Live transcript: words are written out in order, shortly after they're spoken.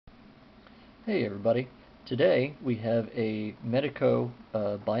Hey everybody, today we have a Medeco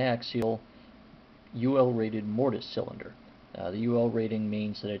Biaxial UL rated mortise cylinder. The UL rating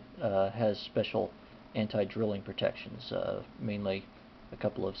means that it has special anti-drilling protections, mainly a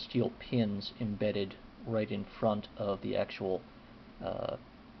couple of steel pins embedded right in front of the actual uh,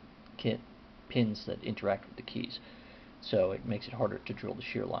 pins that interact with the keys. So it makes it harder to drill the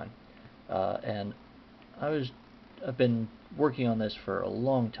shear line. And I've been working on this for a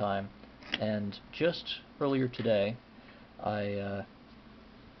long time, and just earlier today I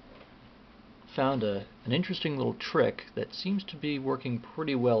found an interesting little trick that seems to be working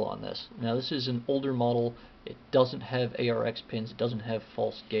pretty well on this. Now this is an older model, it doesn't have ARX pins, it doesn't have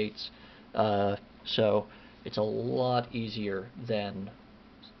false gates, so it's a lot easier than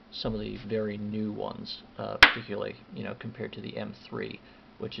some of the very new ones, particularly compared to the M3,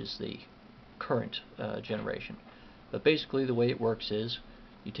 which is the current generation. But basically the way it works is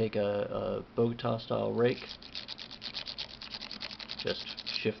you take a bogata style rake, just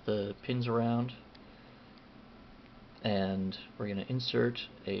shift the pins around, and we're going to insert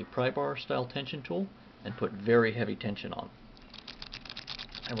a pry bar style tension tool and put very heavy tension on.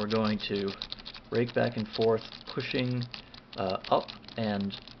 And we're going to rake back and forth, pushing up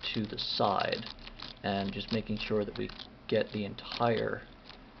and to the side, and just making sure that we get the entire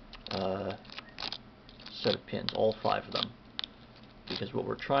set of pins, all 5 of them. Because what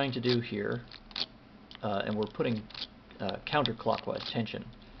we're trying to do here, and we're putting counterclockwise tension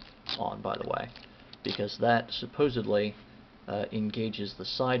on, by the way, because that supposedly engages the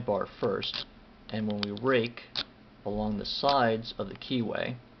sidebar first, and when we rake along the sides of the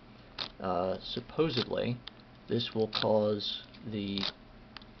keyway, supposedly this will cause the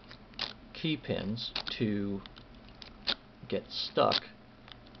key pins to get stuck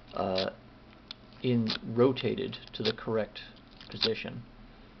rotated to the correct position.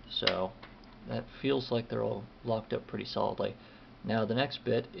 So that feels like they're all locked up pretty solidly. Now the next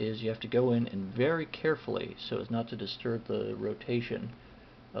bit is you have to go in and very carefully, so as not to disturb the rotation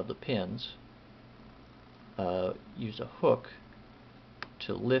of the pins, use a hook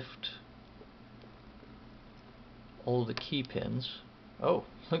to lift all of the key pins. Oh,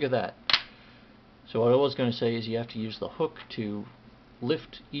 look at that. So what I was going to say is you have to use the hook to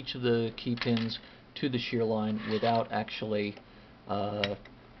lift each of the key pins to the shear line without actually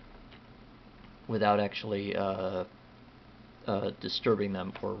disturbing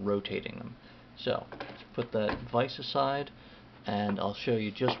them or rotating them. So let's put that vise aside, and I'll show you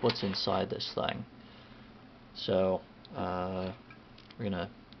just what's inside this thing. So we're going to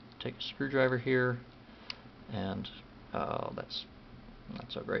take a screwdriver here, and that's not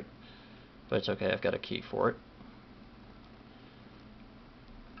so great, but it's okay, I've got a key for it.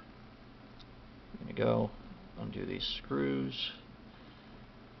 I'm going to go undo these screws.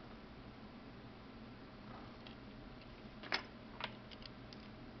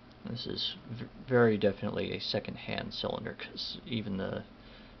 This is very definitely a second-hand cylinder, because even the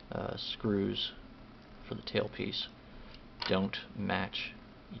screws for the tailpiece don't match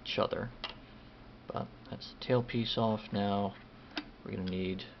each other. But that's the tailpiece off now. We're going to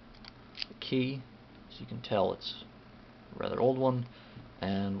need the key. As you can tell, it's a rather old one,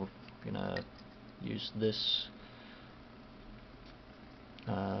 and we're going to use this.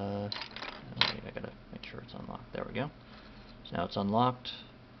 I gotta make sure it's unlocked. There we go. So now it's unlocked,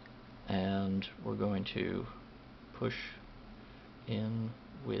 and we're going to push in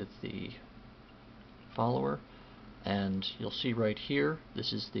with the follower, and you'll see right here,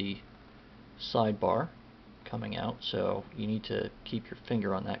 this is the sidebar coming out, so you need to keep your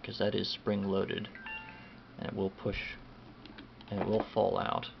finger on that because that is spring loaded, and it will push and it will fall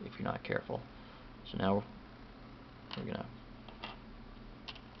out if you're not careful. So now we're gonna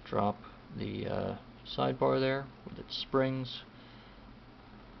drop the sidebar there with its springs,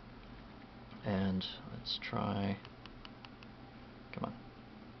 and let's try, come on,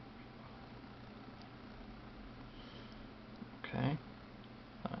 okay,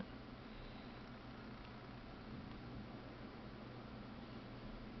 alright.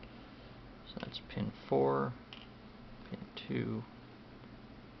 So that's pin 4, pin 2,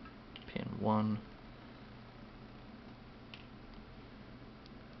 pin 1,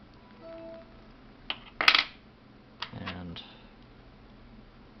 and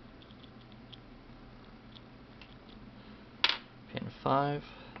pin 5,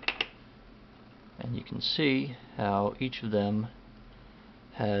 and you can see how each of them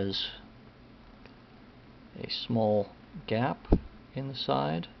has a small gap in the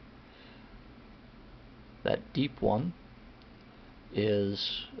side. That deep one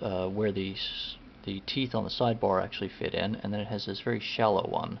is where the teeth on the sidebar actually fit in, and then it has this very shallow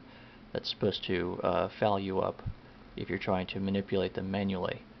one that's supposed to foul you up if you're trying to manipulate them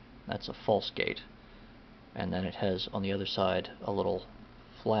manually. That's a false gate. And then it has on the other side a little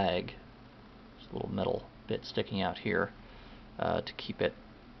flag, a little metal bit sticking out here to keep it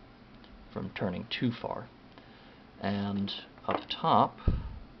from turning too far. And up top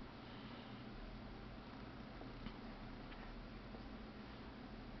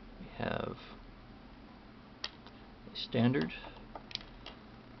we have a standard,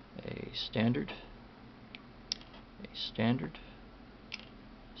 a standard, a standard,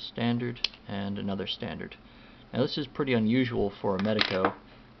 standard, and another standard. Now this is pretty unusual for a Medeco.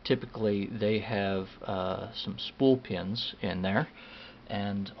 Typically they have some spool pins in there,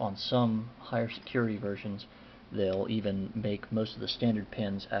 and on some higher security versions they'll even make most of the standard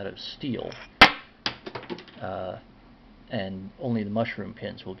pins out of steel, and only the mushroom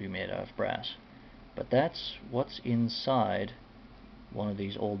pins will be made out of brass. But that's what's inside one of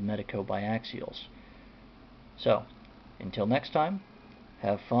these old Medeco Biaxials. So, until next time,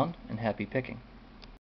 have fun and happy picking.